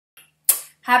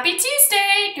Happy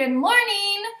Tuesday! Good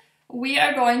morning! We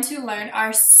are going to learn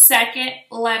our second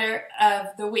letter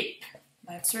of the week.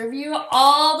 Let's review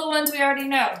all the ones we already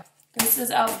know. This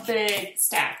is a big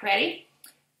stack. Ready?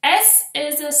 S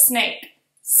is a snake.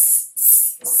 S,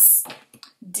 s, s.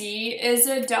 D is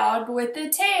a dog with a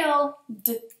tail.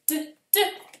 D, d, d.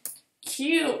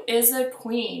 Q is a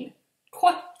queen.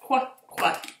 Qu, qu,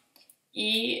 qu.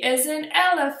 E is an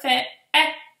elephant.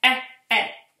 Eh, eh, eh.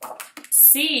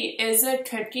 C is a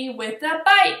cookie with a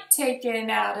bite taken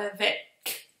out of it.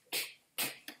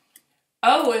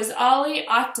 O is Ollie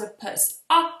octopus.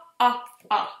 Ah, ah,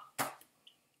 ah.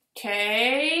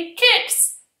 K,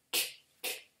 kicks.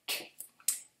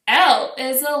 L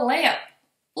is a lamp.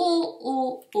 Ooh,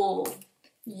 ooh, ooh.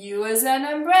 U is an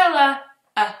umbrella.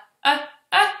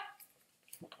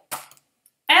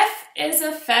 F is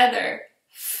a feather.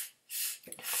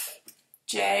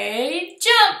 J,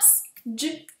 jumps.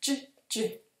 J, j,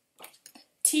 j.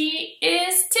 T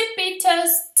is tippy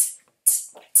toes. T, t,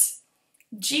 t.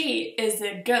 G is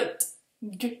a goat.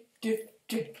 G, g,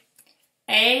 g.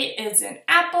 A is an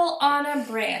apple on a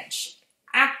branch.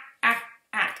 Ah, ah,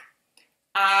 ah.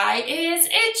 I is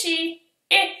itchy.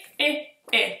 I, I,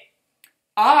 I.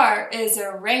 R is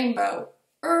a rainbow.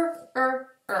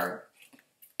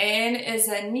 N is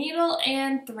a needle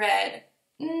and thread.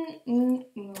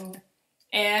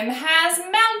 M has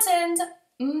mountains.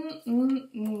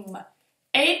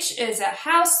 H is a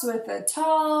house with a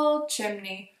tall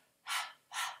chimney.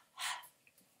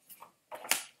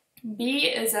 B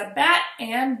is a bat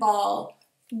and ball.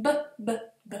 B, b,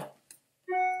 b.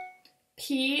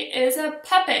 P is a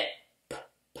puppet. P,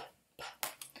 p, p.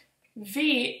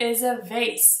 V is a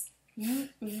vase. V,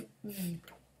 v, v.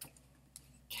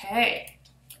 Okay,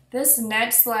 this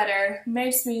next letter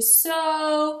makes me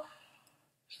so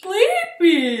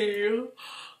sleepy.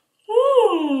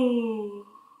 Ooh.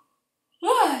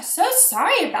 Oh, so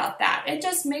sorry about that. It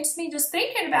just makes me, just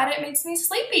thinking about it makes me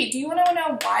sleepy. Do you want to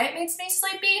know why it makes me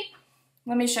sleepy?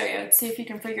 Let me show you. Let's see if you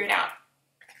can figure it out.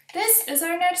 This is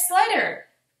our next letter.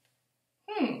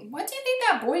 What do you think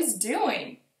that boy's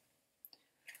doing?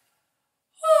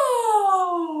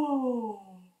 Oh,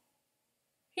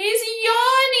 he's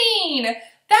yawning.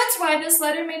 That's why this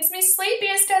letter makes me sleepy.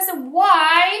 It's because of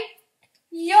Y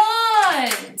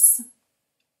yawns.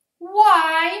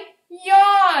 Y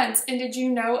yawns. And did you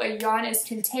know a yawn is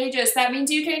contagious? That means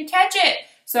you can catch it.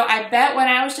 So I bet when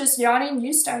I was just yawning,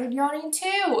 you started yawning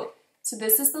too. So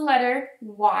this is the letter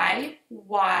Y.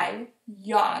 Y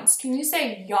yawns. Can you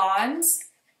say yawns?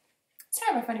 It's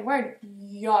kind of a funny word.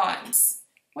 Yawns.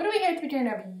 What do we hear at the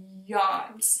beginning of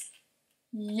yawns?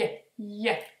 Yeah,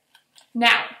 yeah.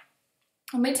 Now,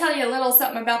 let me tell you a little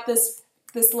something about this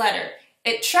letter.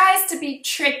 It tries to be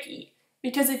tricky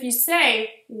because if you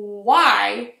say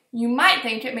Y, you might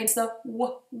think it makes the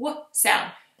w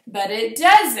sound, but it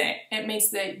doesn't. It makes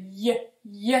the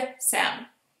y sound.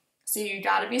 So you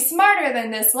gotta be smarter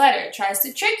than this letter. It tries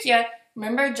to trick you.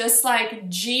 Remember, just like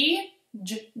G,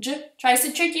 j, j, tries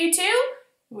to trick you too?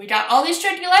 We got all these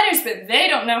tricky letters, but they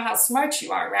don't know how smart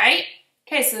you are, right?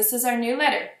 Okay, so this is our new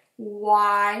letter.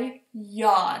 Y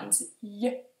yawns.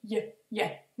 Y, y,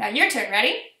 y. Now your turn,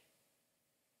 ready?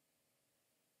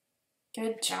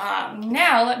 Good job.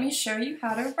 Now let me show you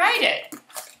how to write it.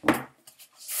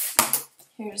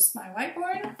 Here's my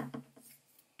whiteboard.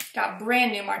 Got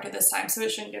brand new marker this time, so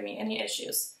it shouldn't give me any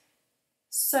issues.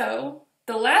 So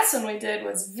the last one we did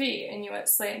was V, and you went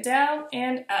slant down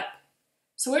and up.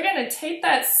 So we're going to take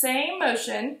that same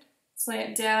motion,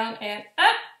 slant down and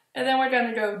up, and then we're going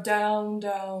to go down,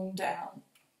 down, down.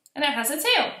 And it has a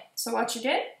tail. So watch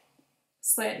again.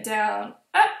 Slant down,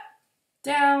 up,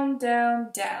 down, down,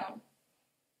 down.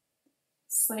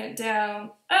 Slant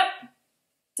down, up,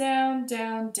 down,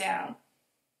 down, down.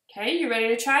 Okay, you ready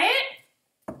to try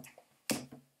it?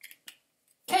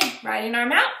 Okay, writing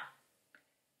arm out.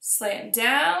 Slant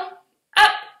down,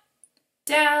 up,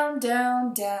 down,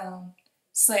 down, down.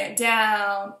 Slant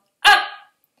down, up,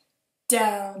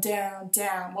 down, down,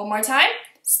 down. One more time.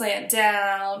 Slant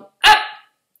down, up,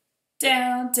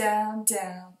 down, down,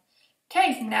 down.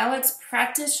 Okay, now let's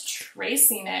practice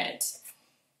tracing it.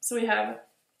 So we have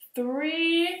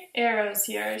 3 arrows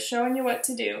here showing you what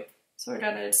to do. So we're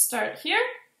going to start here,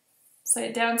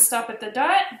 slant down, stop at the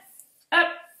dot, up,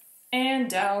 and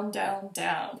down, down,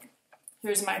 down.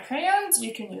 Here's my crayons.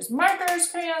 You can use markers,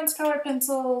 crayons, color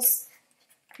pencils,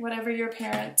 whatever your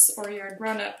parents or your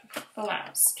grown-up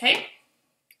allows, okay?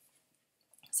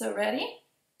 So ready?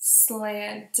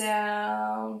 Slant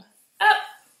down, up,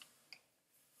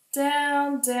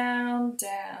 down, down,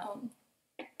 down.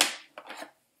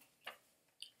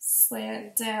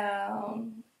 Slant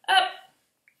down, up,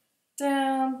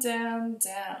 down, down, down,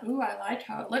 down. Ooh, I like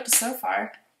how it looked so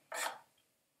far.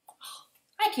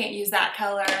 I can't use that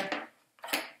color.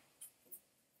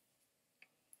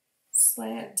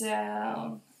 Slant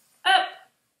down, up,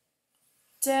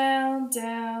 down,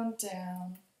 down,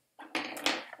 down.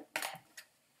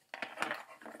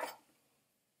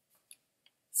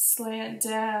 Slant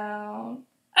down,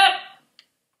 up,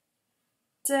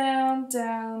 down,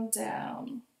 down,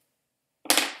 down.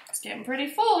 It's getting pretty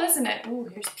full, isn't it? Ooh,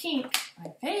 here's pink,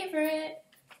 my favorite.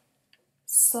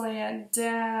 Slant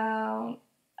down,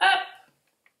 up,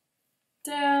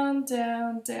 down,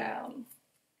 down, down.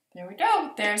 There we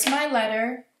go. There's my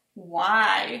letter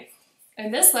Y.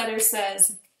 And this letter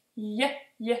says, yeah,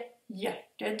 yeah, yeah.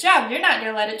 Good job. You're not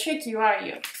going to let it trick you, are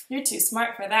you? You're too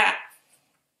smart for that.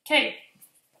 Okay.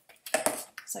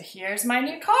 So here's my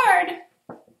new card.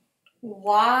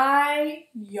 Y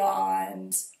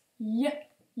yawns. Yeah,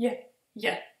 yeah,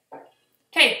 yeah.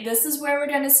 Okay, this is where we're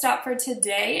going to stop for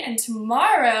today. And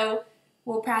tomorrow,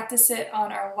 we'll practice it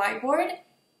on our whiteboard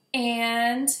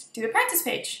and do the practice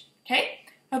page. Okay?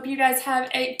 Hope you guys have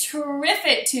a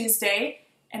terrific Tuesday,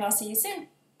 and I'll see you soon.